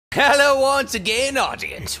Hello once again,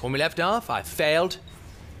 audience. When we left off, I failed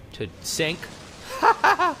to sink.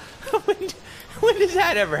 when does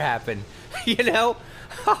that ever happen? You know?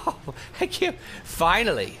 Oh, I can't.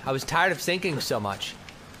 Finally, I was tired of sinking so much.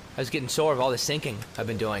 I was getting sore of all the sinking I've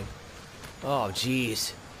been doing. Oh,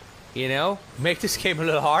 jeez. You know? Make this game a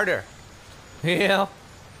little harder. You know?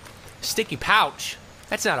 Sticky pouch.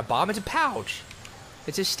 That's not a bomb, it's a pouch.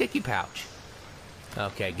 It's a sticky pouch.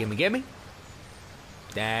 Okay, gimme.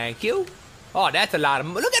 Thank you. Oh, that's a lot of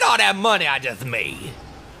money. Look at all that money I just made.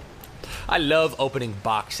 I love opening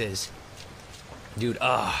boxes. Dude,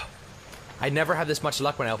 I never have this much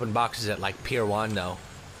luck when I open boxes at, like, Pier 1, though.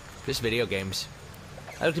 Just video games.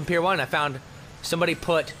 I looked in Pier 1 and I found somebody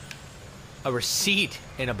put a receipt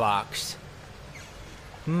in a box.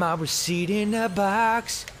 My receipt in a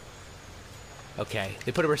box. Okay,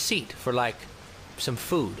 they put a receipt for, like, some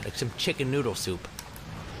food, like some chicken noodle soup.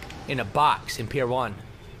 In a box in Pier 1.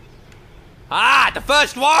 Ah, the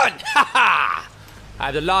first one! Ha ha! I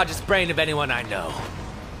have the largest brain of anyone I know.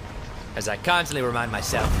 As I constantly remind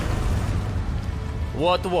myself.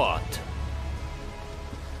 What?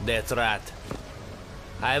 That's right.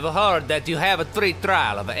 I have heard that you have a free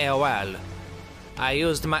trial of AOL. I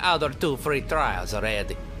used my other 2 free trials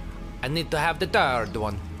already. I need to have the third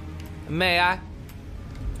one. May I?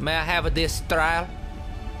 May I have this trial?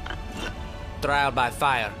 Trial by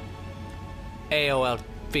fire. AOL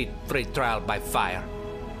free trial by fire.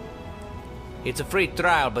 It's a free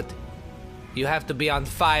trial, but you have to be on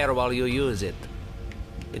fire while you use it.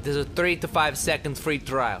 It is a 3 to 5 seconds free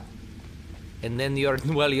trial. And then you're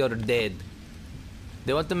dead.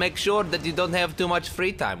 They want to make sure that you don't have too much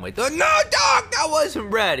free time with. Oh, no, dog! I wasn't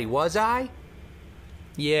ready, was I?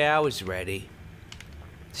 Yeah, I was ready.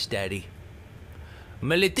 Steady.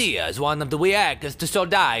 Militia is one of the weakest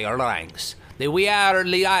soldier ranks. They wear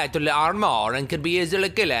little armor and can be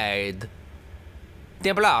easily killed.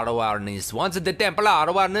 Templar awareness. Once the Templar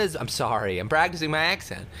awareness, I'm sorry, I'm practicing my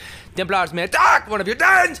accent. Templars may attack one of your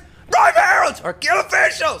dens, drive heralds, or kill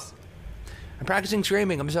officials. I'm practicing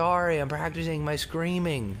screaming. I'm sorry, I'm practicing my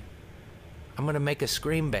screaming. I'm gonna make a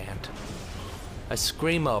scream band. A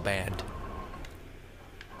screamo band.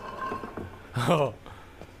 Oh.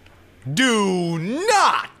 Do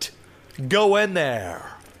not go in there.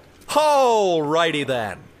 Alrighty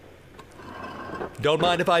then. Don't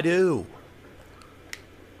mind if I do.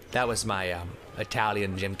 That was my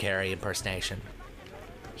Italian Jim Carrey impersonation.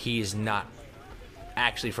 He's not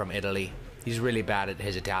actually from Italy. He's really bad at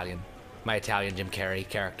his Italian. My Italian Jim Carrey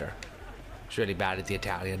character. He's really bad at the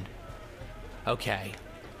Italian. Okay.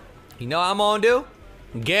 You know what I'm gonna do?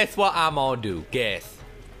 Guess what I'm gonna do? Guess.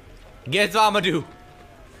 Guess what I'm gonna do?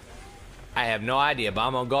 I have no idea, but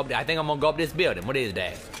I'm gonna go up there. I think I'm gonna go up this building. What is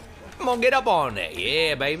that? I'm gonna get up on there.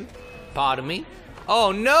 Yeah, baby. Pardon me.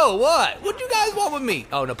 Oh no, what? What do you guys want with me?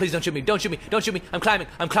 Oh no, please don't shoot me. Don't shoot me. Don't shoot me. I'm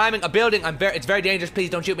climbing a building. It's very dangerous. Please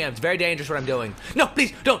don't shoot me. It's very dangerous what I'm doing. No,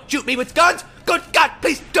 please don't shoot me with guns. Good God,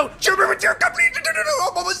 please don't shoot me with your gun. Please. No.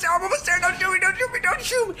 I'm almost there. Don't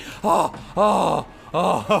shoot me.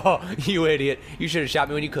 Oh, you idiot. You should have shot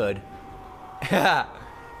me when you could.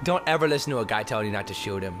 Don't ever listen to a guy telling you not to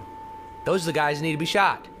shoot him. Those are the guys that need to be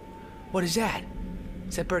shot. What is that?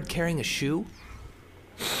 Is that bird carrying a shoe?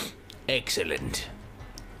 Excellent.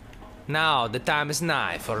 Now the time is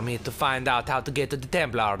nigh for me to find out how to get to the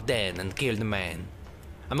Templar den and kill the man.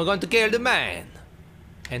 I'm going to kill the man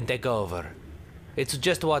and take over. It's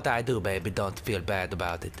just what I do, baby. Don't feel bad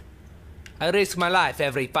about it. I risk my life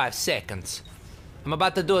every 5 seconds. I'm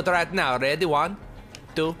about to do it right now. Ready? 1,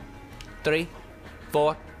 2, 3,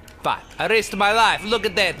 4, 5. I risked my life. Look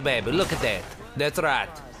at that, baby. Look at that. That's right.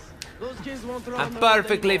 I'm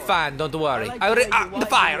perfectly fine, don't worry. The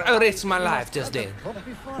fire! I risked my life just then.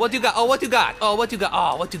 What you got? Oh, what you got? Oh, what you got?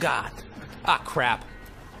 Oh, what you got? Ah, crap.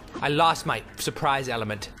 I lost my surprise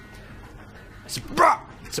element.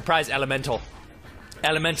 Surprise elemental.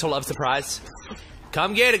 Elemental of surprise.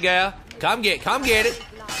 Come get it, girl. Come get it.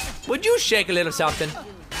 Would you shake a little something?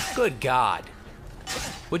 Good God.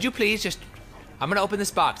 Would you please just... I'm gonna open this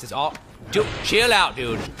box. It's all... Chill out,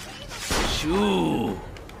 dude. Shoo.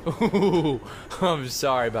 Ooh, I'm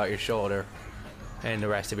sorry about your shoulder and the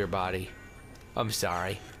rest of your body. I'm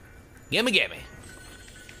sorry. Gimme.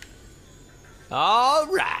 All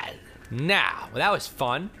right. Now, well, that was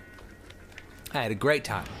fun. I had a great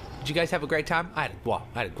time. Did you guys have a great time? I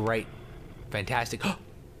had a great, fantastic.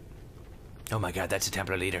 Oh my God, that's the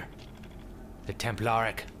Templar leader. The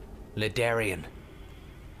Templaric. Ladarian.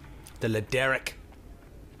 The Laderic.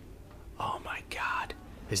 Oh my God.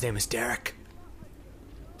 His name is Derek.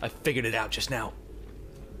 I figured it out just now.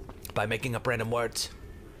 By making up random words.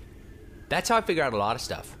 That's how I figure out a lot of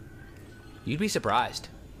stuff. You'd be surprised.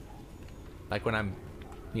 Like when I'm,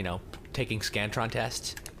 you know, taking Scantron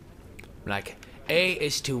tests. Like, A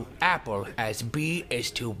is to apple as B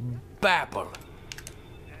is to bapple.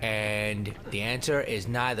 And the answer is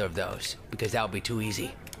neither of those, because that would be too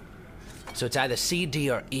easy. So it's either C, D,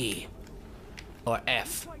 or E. Or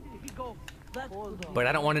F. But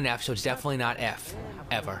I don't want an F, so it's definitely not F.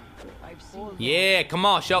 Ever. Yeah, come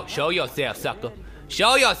on, show yourself, sucker.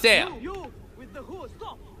 Show yourself!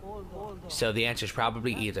 So the answer is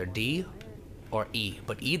probably either D or E.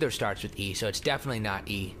 But either starts with E, so it's definitely not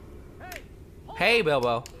E. Hey,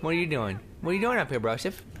 Bilbo. What are you doing? What are you doing up here,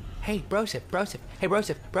 Broseph? Hey, Broseph. Hey,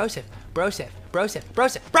 Broseph!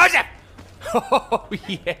 Oh,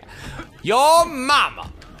 yeah. Your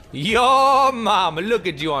mama, look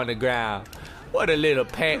at you on the ground. What a little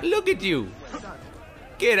pan. Look at you.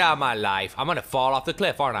 Get out of my life. I'm gonna fall off the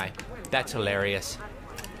cliff, aren't I? That's hilarious.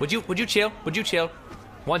 Would you chill? Would you chill?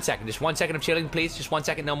 1 second, just 1 second of chilling, please. Just 1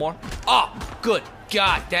 second, no more. Oh, good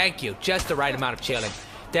God, thank you. Just the right amount of chilling.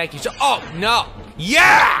 Thank you. So, oh, no.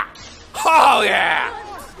 Yeah! Oh, yeah!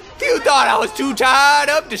 You thought I was too tired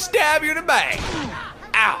up to stab you in the back.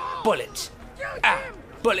 Ow, bullets. Ow,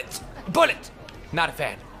 bullets. Not a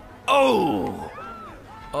fan. Oh.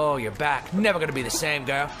 Oh, you're back. Never gonna be the same,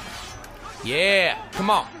 girl. Yeah,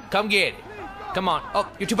 come on. Come get it. Come on. Oh,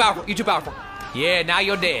 you're too powerful. Yeah, now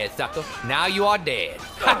you're dead, sucker. Now you are dead.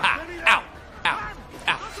 Ha ha. Ow.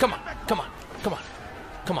 Come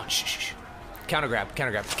on. Shh. Counter grab.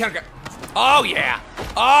 Oh, yeah.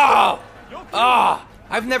 Oh.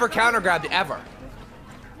 I've never counter grabbed ever.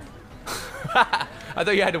 I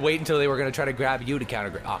thought you had to wait until they were going to try to grab you to counter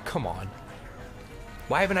grab. Oh, come on.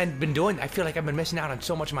 Why haven't I been doing that? I feel like I've been missing out on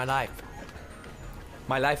so much of my life.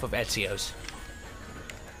 My life of Ezio's.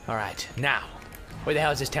 All right, now, where the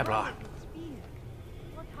hell is this Templar?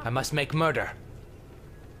 I must make murder.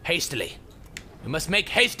 Hastily. We must make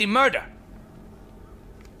hasty murder.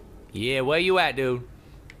 Yeah, where you at, dude?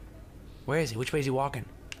 Where is he? Which way is he walking?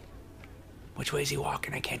 I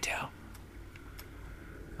can't tell.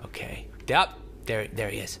 Okay. Yep. There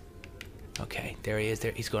he is. Okay, there he is.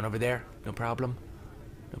 He's going over there. No problem.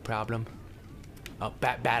 Oh,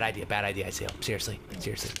 bad idea, I say. Seriously.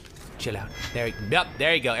 Chill out. There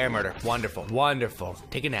you go. Air murder. Wonderful.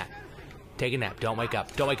 Take a nap. Don't wake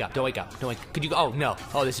up. Could you go? Oh, no.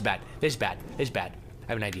 Oh, this is bad. I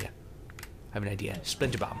have an idea.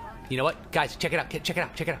 Splinter bomb. You know what? Guys, check it out, guys. Check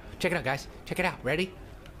it out. Ready?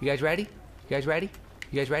 You guys ready?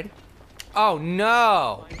 Oh,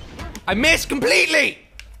 no. I missed completely.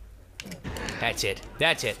 That's it.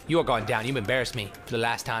 You are going down. You've embarrassed me for the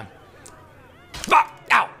last time.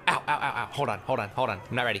 Ow. Hold on. I'm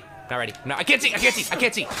not ready. No, I can't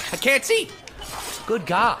see. Good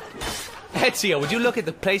God. Ezio, would you look at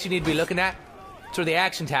the place you need to be looking at? That's where the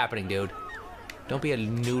action's happening, dude. Don't be a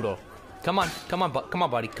noodle. Come on,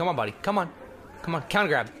 buddy. Come on. Counter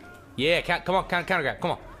grab. Yeah, come on, counter grab.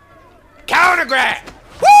 Come on. Counter grab!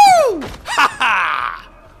 Woo! Ha ha!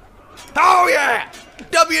 Oh yeah!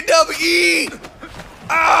 WWE!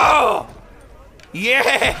 Oh!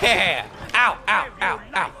 Yeah! Ow!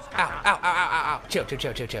 Chill, dude,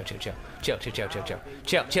 chill.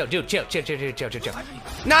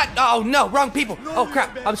 Not, oh no, wrong people. Oh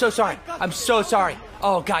crap, I'm so sorry.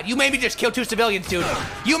 Oh God, you made me just kill 2 civilians, dude.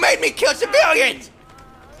 You made me kill civilians!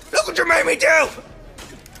 Look what you made me do!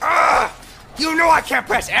 You know I can't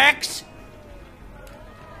press X!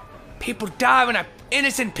 People die when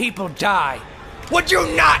innocent people die. Would you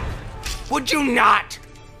not?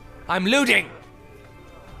 I'm looting.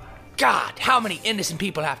 God, how many innocent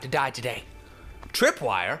people have to die today?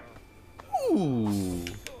 Tripwire? Ooh,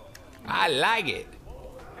 I like it.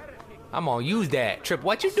 I'm gonna use that.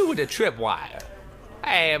 What you do with the tripwire?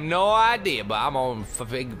 I have no idea, but I'm gonna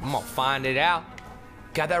find it out.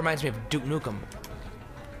 God, that reminds me of Duke Nukem.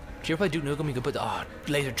 Did you ever play Duke Nukem? You could put the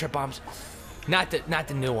laser trip bombs. Not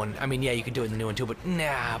the new one. I mean, yeah, you could do it in the new one too, but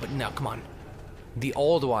no, come on. The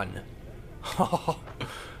old one. Oh,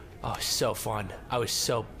 so fun. I was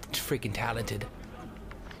so freaking talented.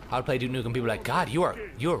 I would play Duke Nukem. People were like, God, you're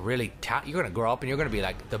really you're gonna grow up and you're gonna be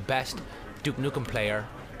like the best Duke Nukem player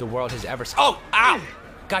the world has ever seen. Oh, ow!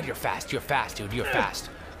 God, you're fast, dude. You're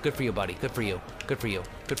fast. Good for you, buddy. Good for you.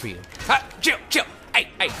 Ha, chill. Hey,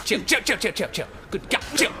 chill. Good God,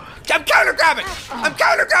 chill. I'm counter grabbing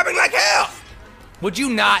like hell. Would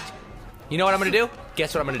you not? You know what I'm gonna do?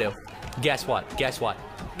 Guess what I'm gonna do? Guess what I'm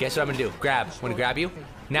gonna do? I'm gonna grab you.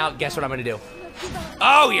 Now, guess what I'm gonna do?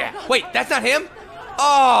 Oh, yeah. Wait, that's not him?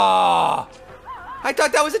 Oh, I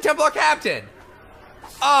thought that was the Templar captain.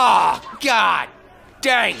 Oh, God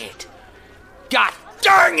dang it.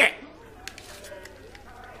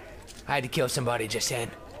 I had to kill somebody just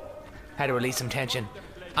then. Had to release some tension.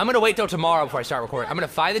 I'm gonna wait till tomorrow before I start recording. I'm gonna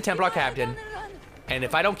find the Templar captain, and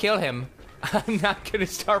if I don't kill him, I'm not gonna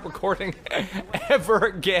start recording ever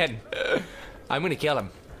again. I'm gonna kill him.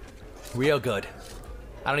 Real good.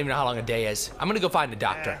 I don't even know how long a day is. I'm gonna go find the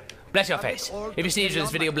doctor. Bless your face. If you see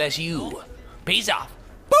this video, bless you. Peace off.